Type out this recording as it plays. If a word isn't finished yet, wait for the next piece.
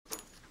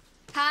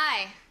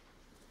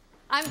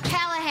I'm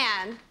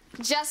Callahan.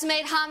 Just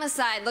made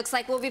homicide. Looks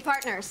like we'll be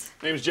partners.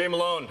 Name's Jay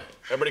Malone.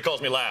 Everybody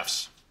calls me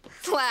Laughs.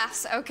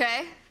 Laughs,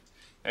 okay.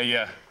 Hey,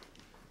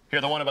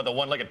 hear the one about the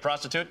one-legged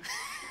prostitute?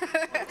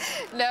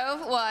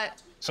 No,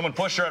 what? Someone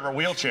pushed her out of her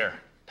wheelchair.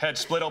 Head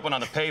split open on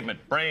the pavement.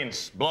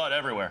 Brains, blood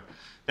everywhere.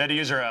 They had to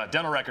use her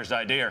dental records to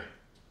ID her.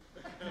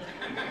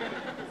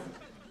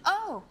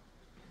 Oh.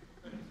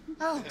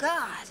 Oh,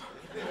 God.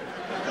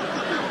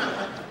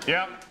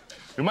 Yeah.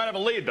 We might have a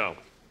lead, though.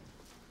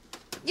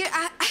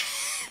 Yeah,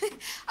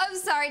 I'm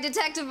sorry,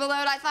 Detective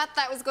Malone. I thought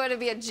that was going to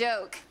be a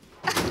joke.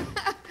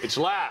 It's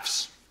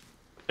Laughs.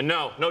 And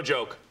no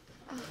joke.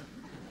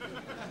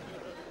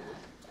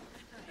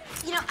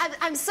 You know,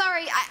 I'm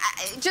sorry.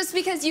 Just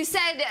because you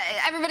said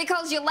everybody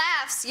calls you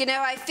Laughs, you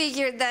know, I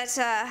figured that,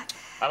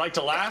 I like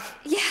to laugh?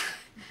 Yeah.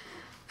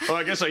 Well,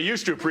 I guess I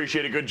used to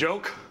appreciate a good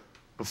joke.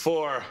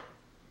 Before...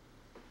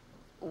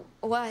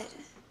 What?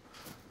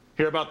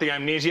 Hear about the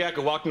amnesiac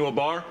who walked into a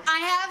bar? I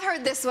have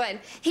heard this one.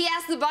 He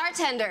asked the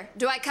bartender,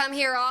 do I come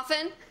here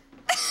often?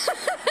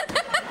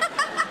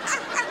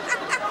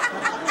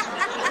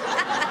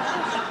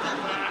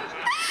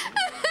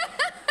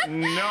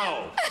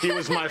 No, he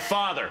was my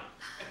father.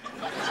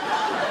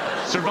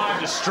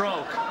 Survived a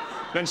stroke.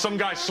 Then some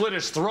guy slit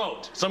his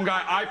throat. Some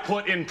guy I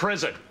put in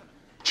prison.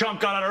 Chump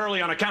got out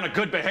early on account of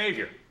good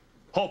behavior.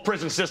 Whole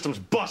prison system's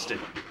busted.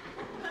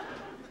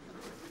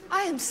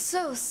 I am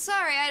so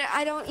sorry.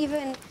 I don't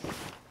even...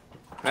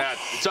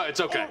 It's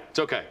okay. It's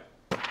okay.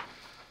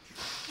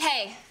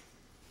 Hey,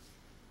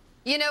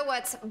 you know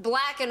what's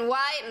black and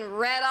white and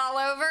red all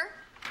over?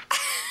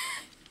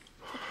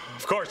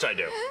 Of course I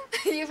do.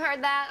 You've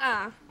heard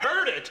that?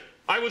 Heard it?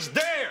 I was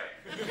there.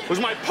 It was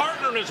my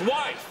partner and his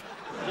wife.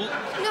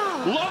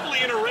 No. Lovely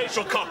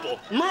interracial couple.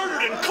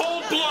 Murdered in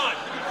cold blood.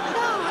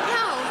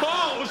 No.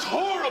 Oh, it was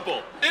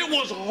horrible. It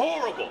was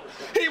horrible.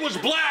 He was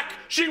black,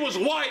 she was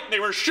white, and they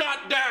were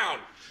shot down.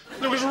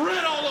 There was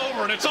red all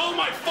over, and it's all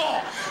my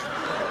fault.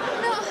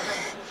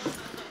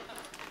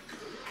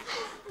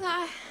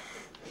 No.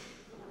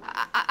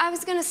 I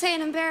was gonna say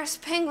an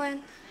embarrassed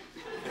penguin,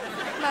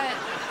 but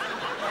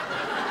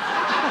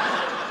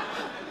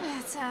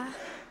it's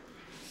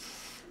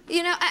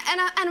you know,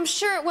 and I'm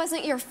sure it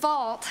wasn't your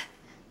fault.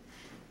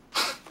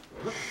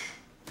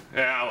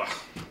 Yeah, well,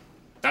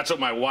 that's what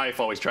my wife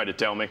always tried to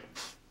tell me.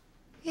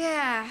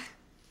 Yeah.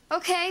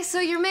 Okay, so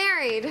you're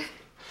married.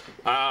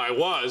 I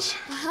was.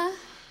 Uh-huh.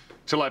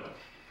 Till I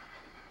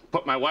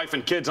put my wife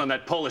and kids on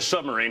that Polish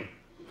submarine.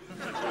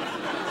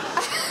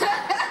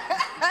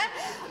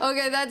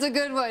 Okay, that's a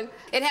good one.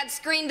 It had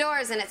screen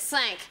doors and it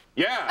sank.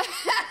 Yeah.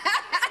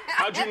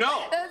 How'd you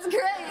know? That's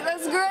great.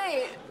 That's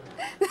great.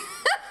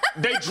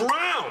 They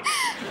drowned.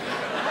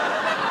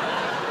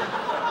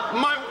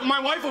 My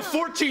wife of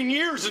 14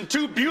 years and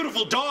 2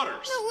 beautiful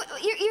daughters. No,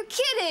 you're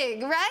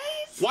kidding,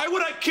 right? Why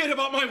would I kid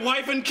about my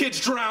wife and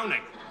kids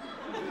drowning?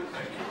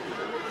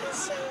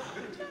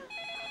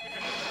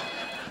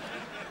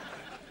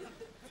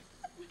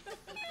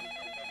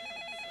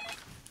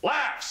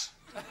 Laughs.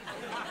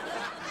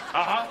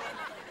 Uh-huh.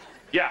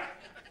 Yeah.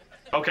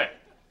 Okay.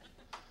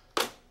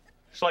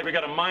 It's like we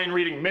got a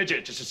mind-reading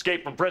midget just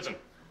escaped from prison.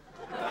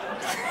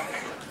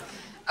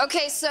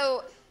 Okay,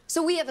 so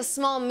we have a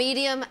small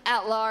medium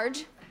at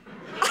large.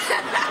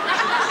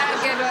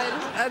 Good one.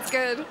 That's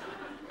good.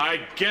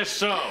 I guess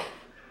so.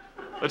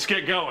 Let's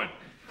get going.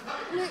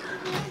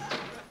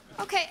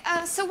 Okay,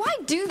 so why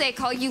do they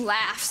call you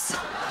Laughs?